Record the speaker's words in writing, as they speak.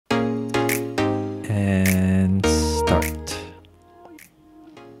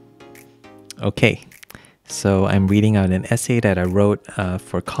Okay, so I'm reading out an essay that I wrote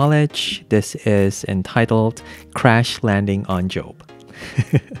for college. This is entitled Crash Landing on Job.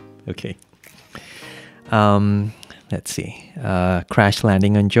 Okay. Let's see. Crash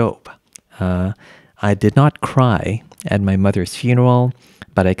Landing on Job. I did not cry at my mother's funeral,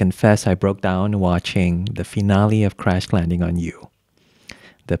 but I confess I broke down watching the finale of Crash Landing on You.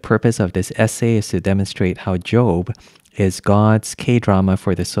 The purpose of this essay is to demonstrate how Job is God's K-drama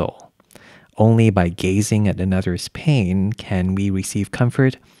for the soul. Only by gazing at another's pain can we receive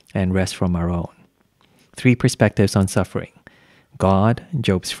comfort and rest from our own. 3 perspectives on suffering: God,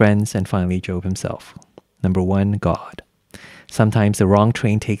 Job's friends, and finally Job himself. Number 1, God. Sometimes the wrong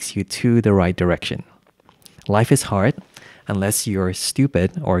train takes you to the right direction. Life is hard unless you're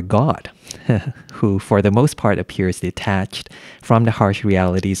stupid or God, who for the most part appears detached from the harsh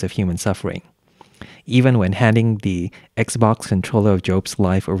realities of human suffering. Even when handing the Xbox controller of Job's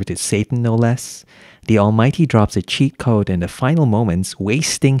life over to Satan, no less, the Almighty drops a cheat code in the final moments,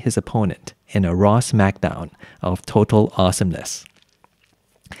 wasting his opponent in a raw smackdown of total awesomeness.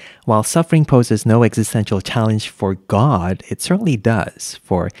 While suffering poses no existential challenge for God, it certainly does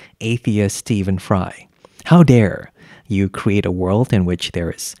for atheist Stephen Fry. How dare you create a world in which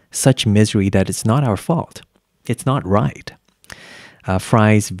there is such misery that it's not our fault? It's not right.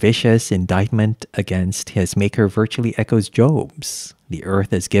 Fry's vicious indictment against his maker virtually echoes Job's. The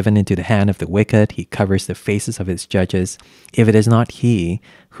earth is given into the hand of the wicked. He covers the faces of his judges. If it is not he,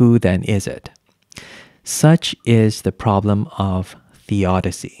 who then is it? Such is the problem of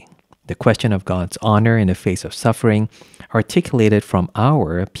theodicy, the question of God's honor in the face of suffering, articulated from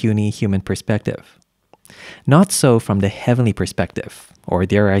our puny human perspective. Not so from the heavenly perspective, or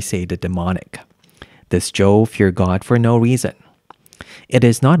dare I say the demonic. Does Job fear God for no reason? It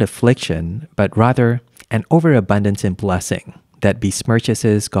is not affliction, but rather an overabundance in blessing that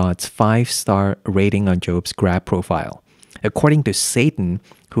besmirches God's 5-star rating on Job's Grab profile, according to Satan,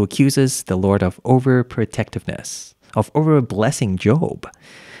 who accuses the Lord of overprotectiveness, of over-blessing Job.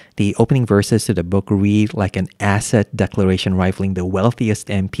 The opening verses to the book read like an asset declaration rivaling the wealthiest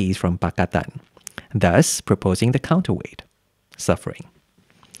MPs from Pakatan, thus proposing the counterweight: suffering.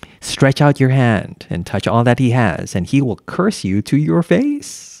 Stretch out your hand and touch all that he has, and he will curse you to your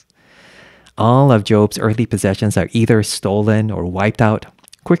face. All of Job's earthly possessions are either stolen or wiped out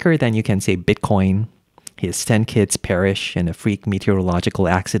quicker than you can say Bitcoin. His 10 kids perish in a freak meteorological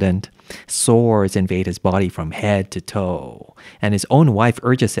accident. Sores invade his body from head to toe, and his own wife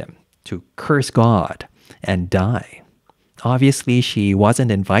urges him to curse God and die. Obviously, she wasn't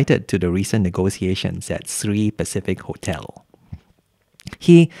invited to the recent negotiations at Sri Pacific Hotel.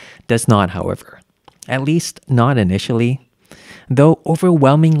 He does not, however, at least not initially. Though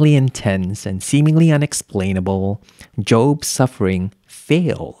overwhelmingly intense and seemingly unexplainable, Job's suffering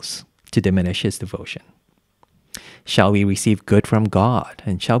fails to diminish his devotion. Shall we receive good from God,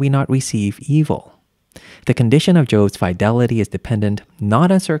 and shall we not receive evil? The condition of Job's fidelity is dependent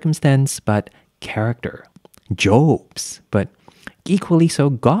not on circumstance, but character. Job's, but equally so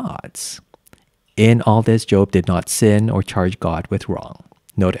God's. In all this, Job did not sin or charge God with wrong.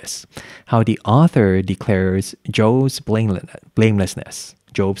 Notice how the author declares Job's blamelessness.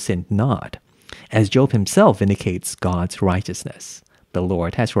 Job sinned not, as Job himself indicates God's righteousness. The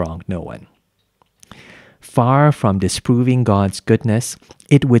Lord has wronged no one. Far from disproving God's goodness,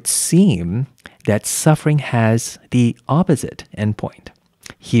 it would seem that suffering has the opposite endpoint.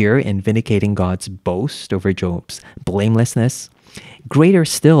 Here, in vindicating God's boast over Job's blamelessness, greater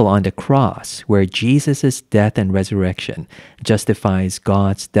still on the cross, where Jesus' death and resurrection justifies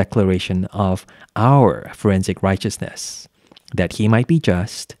God's declaration of our forensic righteousness, that he might be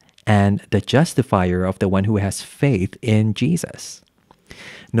just and the justifier of the one who has faith in Jesus.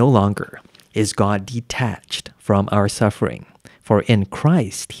 No longer is God detached from our suffering, for in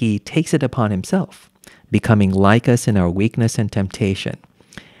Christ he takes it upon himself, becoming like us in our weakness and temptation.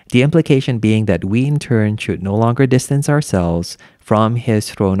 The implication being that we in turn should no longer distance ourselves from his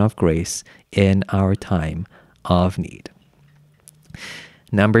throne of grace in our time of need.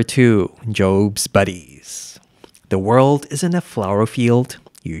 Number 2, Job's buddies. The world isn't a flower field.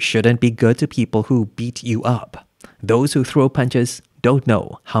 You shouldn't be good to people who beat you up. Those who throw punches don't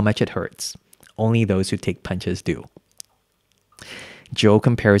know how much it hurts. Only those who take punches do. Job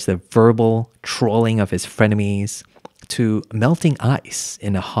compares the verbal trolling of his frenemies to melting ice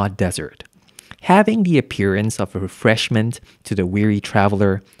in a hot desert, having the appearance of a refreshment to the weary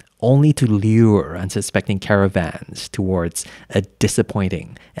traveler, only to lure unsuspecting caravans towards a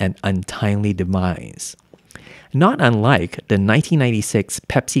disappointing and untimely demise. Not unlike the 1996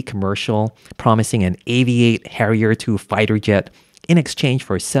 Pepsi commercial promising an Aviate Harrier II fighter jet in exchange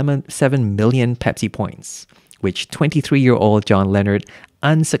for 7 million Pepsi points, which 23-year-old John Leonard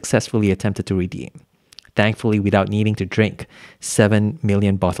unsuccessfully attempted to redeem, thankfully without needing to drink 7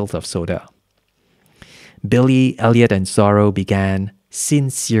 million bottles of soda. Billy, Elliot, and Zorro began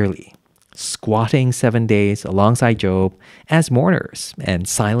sincerely, squatting 7 days alongside Job as mourners and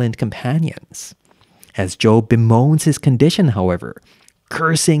silent companions. As Job bemoans his condition, however,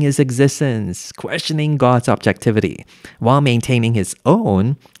 cursing his existence, questioning God's objectivity, while maintaining his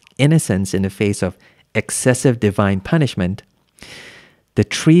own innocence in the face of excessive divine punishment, the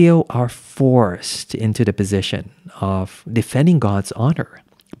trio are forced into the position of defending God's honor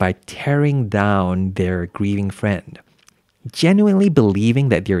by tearing down their grieving friend, genuinely believing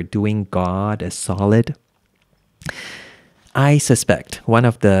that they're doing God a solid. I suspect one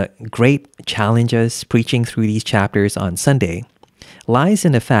of the great challenges preaching through these chapters on Sunday lies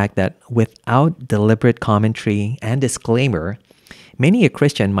in the fact that without deliberate commentary and disclaimer, many a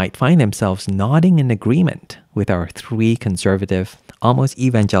Christian might find themselves nodding in agreement with our three conservative, almost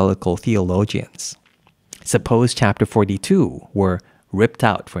evangelical theologians. Suppose chapter 42 were ripped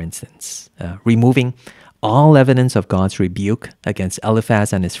out, for instance, removing all evidence of God's rebuke against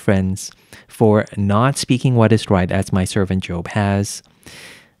Eliphaz and his friends for not speaking what is right as my servant Job has.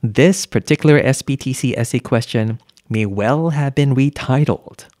 This particular SBTC essay question may well have been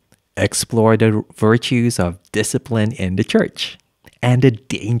retitled, Explore the Virtues of Discipline in the Church and the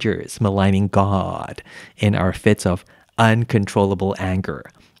Dangers Maligning God in Our Fits of Uncontrollable Anger,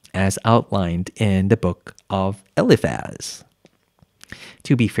 as outlined in the book of Eliphaz.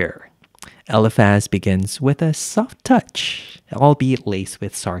 To be fair, Eliphaz begins with a soft touch, albeit laced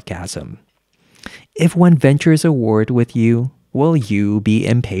with sarcasm. If one ventures a word with you, will you be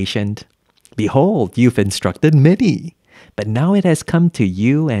impatient? Behold, you've instructed many, but now it has come to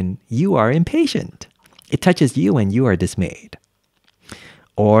you and you are impatient. It touches you and you are dismayed.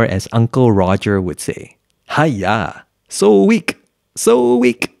 Or as Uncle Roger would say, Hiya, so weak, so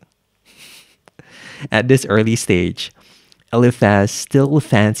weak. At this early stage, Eliphaz still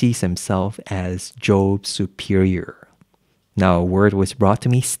fancies himself as Job's superior. Now a word was brought to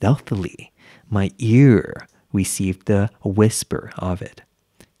me stealthily. My ear received the whisper of it.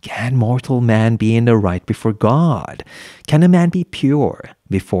 Can mortal man be in the right before God? Can a man be pure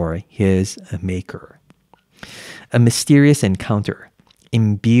before his Maker? A mysterious encounter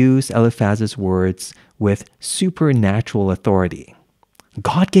imbues Eliphaz's words with supernatural authority.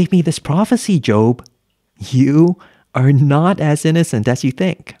 God gave me this prophecy, Job. You are not as innocent as you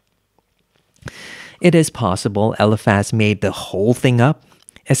think. It is possible Eliphaz made the whole thing up,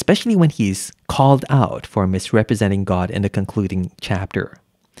 especially when he's called out for misrepresenting God in the concluding chapter.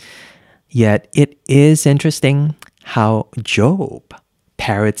 Yet it is interesting how Job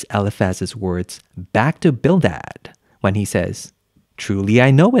parrots Eliphaz's words back to Bildad when he says, Truly I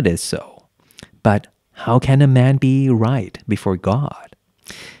know it is so, but how can a man be right before God?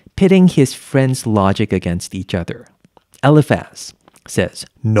 Pitting his friends' logic against each other, Eliphaz says,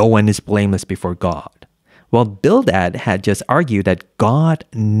 no one is blameless before God, while Bildad had just argued that God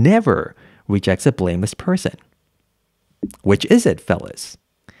never rejects a blameless person. Which is it, fellas?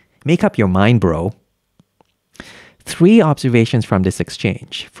 Make up your mind, bro. 3 observations from this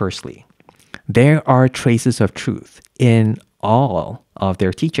exchange. Firstly, there are traces of truth in all of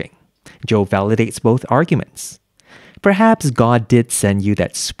their teaching. Job validates both arguments. Perhaps God did send you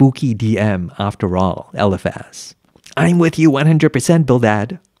that spooky DM after all, Eliphaz. I'm with you 100%,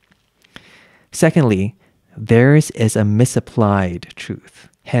 Bildad. Secondly, theirs is a misapplied truth,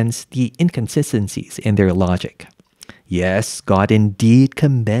 hence the inconsistencies in their logic. Yes, God indeed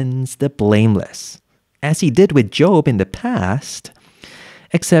commends the blameless, as he did with Job in the past,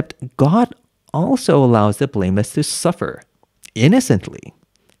 except God also allows the blameless to suffer innocently,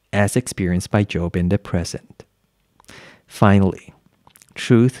 as experienced by Job in the present. Finally,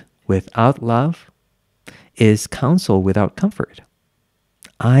 truth without love is counsel without comfort.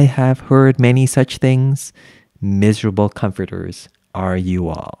 I have heard many such things. Miserable comforters are you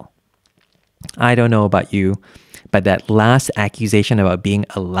all. I don't know about you, but that last accusation about being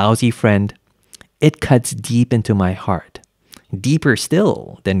a lousy friend, it cuts deep into my heart. Deeper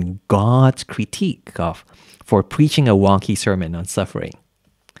still than God's critique for preaching a wonky sermon on suffering.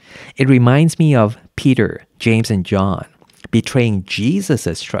 It reminds me of Peter, James, and John betraying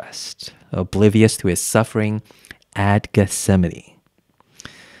Jesus' trust, oblivious to his suffering at Gethsemane.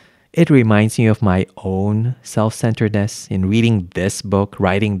 It reminds me of my own self-centeredness in reading this book,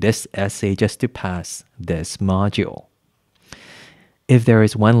 writing this essay just to pass this module. If there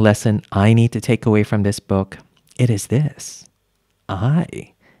is one lesson I need to take away from this book, it is this.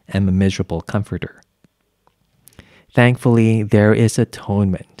 I am a miserable comforter. Thankfully, there is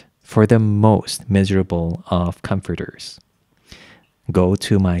atonement for the most miserable of comforters. Go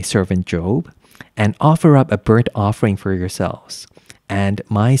to my servant Job and offer up a burnt offering for yourselves, and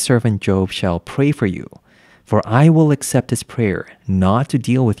my servant Job shall pray for you, for I will accept his prayer not to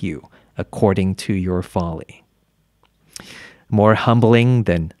deal with you according to your folly. More humbling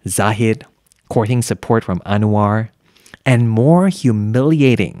than Zahid courting support from Anwar, and more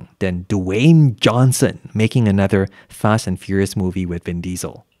humiliating than Dwayne Johnson making another Fast and Furious movie with Vin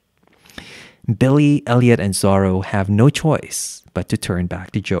Diesel. Billy, Elliot, and Zorro have no choice but to turn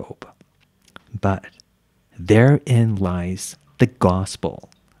back to Job. But therein lies the gospel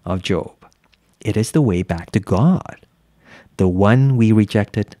of Job. It is the way back to God. The one we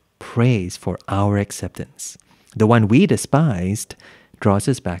rejected prays for our acceptance. The one we despised draws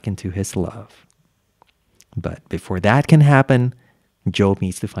us back into his love. But before that can happen, Job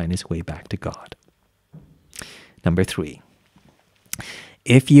needs to find his way back to God. Number 3.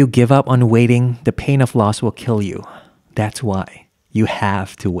 If you give up on waiting, the pain of loss will kill you. That's why you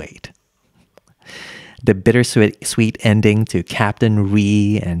have to wait. The bittersweet ending to Captain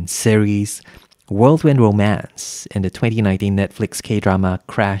Ri and Ceri's whirlwind romance in the 2019 Netflix K-drama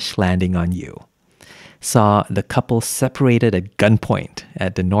Crash Landing on You saw the couple separated at gunpoint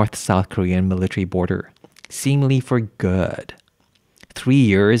at the North-South Korean military border, seemingly for good. 3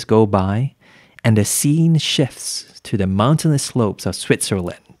 years go by, and the scene shifts to the mountainous slopes of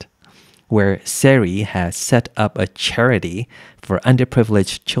Switzerland, where Ceri has set up a charity for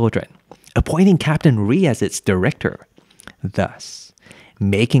underprivileged children, appointing Captain Ri as its director, thus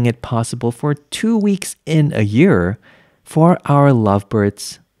making it possible for 2 weeks in a year for our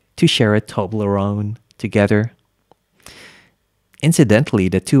lovebirds to share a Toblerone together. Incidentally,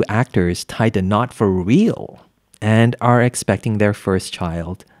 the two actors tied the knot for real and are expecting their first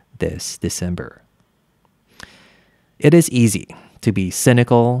child this December. It is easy to be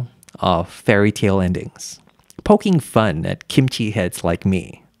cynical of fairy tale endings, poking fun at kimchi heads like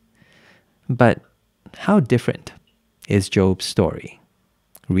me. But how different is Job's story,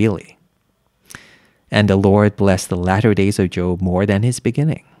 really? And the Lord blessed the latter days of Job more than his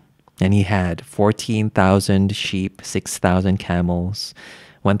beginning. And he had 14,000 sheep, 6,000 camels,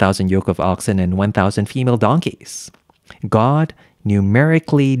 1,000 yoke of oxen, and 1,000 female donkeys. God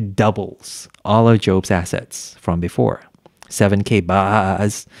numerically doubles all of Job's assets from before. 7K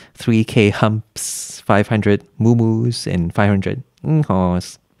baas, 3K humps, 500 mumus, and 500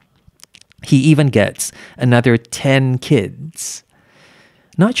 nhos. He even gets another 10 kids.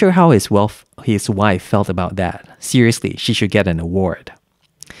 Not sure how his wife felt about that. Seriously, she should get an award.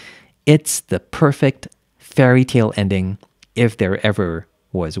 It's the perfect fairy tale ending if there ever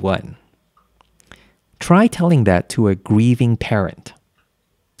was one. Try telling that to a grieving parent,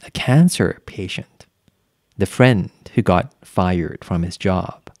 a cancer patient, the friend who got fired from his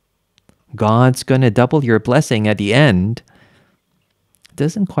job. God's gonna double your blessing at the end.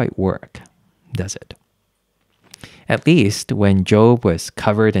 Doesn't quite work, does it? At least when Job was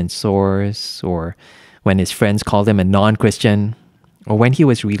covered in sores, or when his friends called him a non-Christian, or when he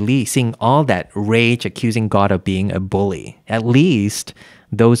was releasing all that rage accusing God of being a bully, at least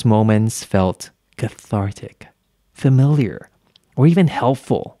those moments felt cathartic, familiar, or even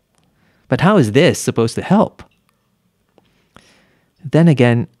helpful. But how is this supposed to help? Then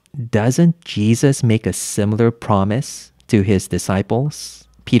again, doesn't Jesus make a similar promise to his disciples?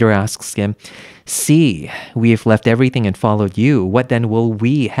 Peter asks him, "See, we have left everything and followed you. What then will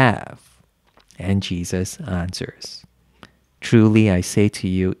we have?" And Jesus answers, "Truly I say to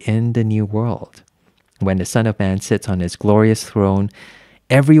you, in the new world, when the Son of Man sits on his glorious throne,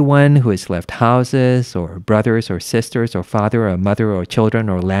 everyone who has left houses or brothers or sisters or father or mother or children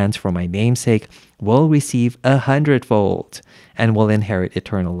or lands for my name's sake will receive 100-fold and will inherit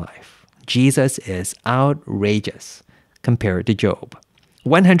eternal life." Jesus is outrageous compared to Job.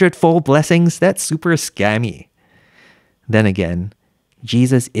 100-fold blessings? That's super scammy. Then again,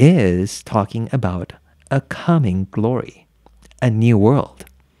 Jesus is talking about a coming glory, a new world,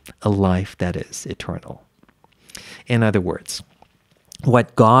 a life that is eternal. In other words,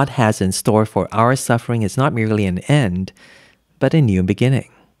 what God has in store for our suffering is not merely an end, but a new beginning.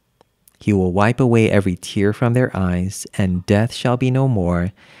 He will wipe away every tear from their eyes, and death shall be no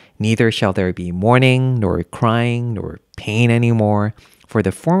more. Neither shall there be mourning, nor crying, nor pain anymore, for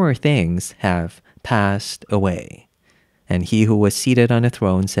the former things have passed away. And he who was seated on the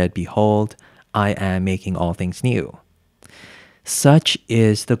throne said, "Behold, I am making all things new." Such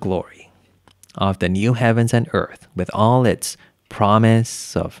is the glory of the new heavens and earth, with all its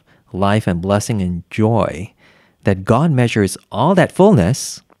promise of life and blessing and joy, that God measures all that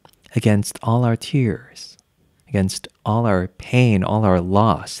fullness against all our tears. against all our pain, all our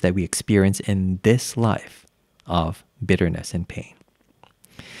loss that we experience in this life of bitterness and pain.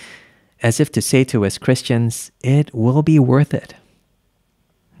 As if to say to us Christians, it will be worth it.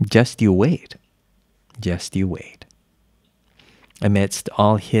 Just you wait. Just you wait. Amidst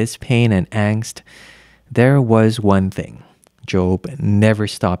all his pain and angst, there was one thing Job never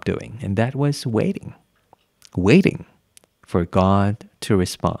stopped doing, and that was waiting. Waiting for God to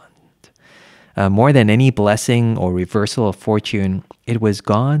respond. More than any blessing or reversal of fortune, it was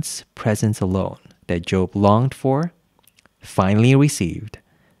God's presence alone that Job longed for, finally received,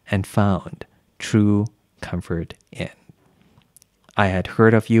 and found true comfort in. I had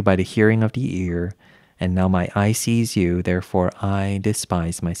heard of you by the hearing of the ear, and now my eye sees you, therefore I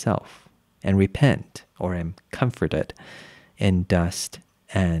despise myself, and repent, or am comforted, in dust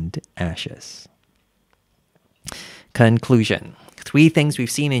and ashes. Conclusion. 3 things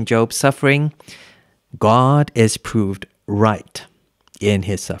we've seen in Job's suffering. God is proved right in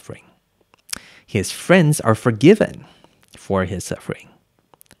his suffering. His friends are forgiven for his suffering.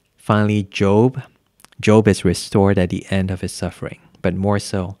 Finally, Job is restored at the end of his suffering, but more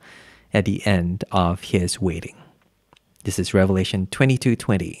so at the end of his waiting. This is Revelation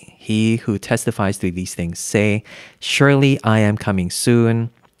 22:20. He who testifies to these things say, surely I am coming soon.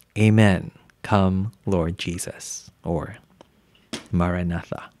 Amen. Come, Lord Jesus. Or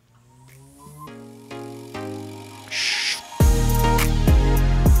Maranatha.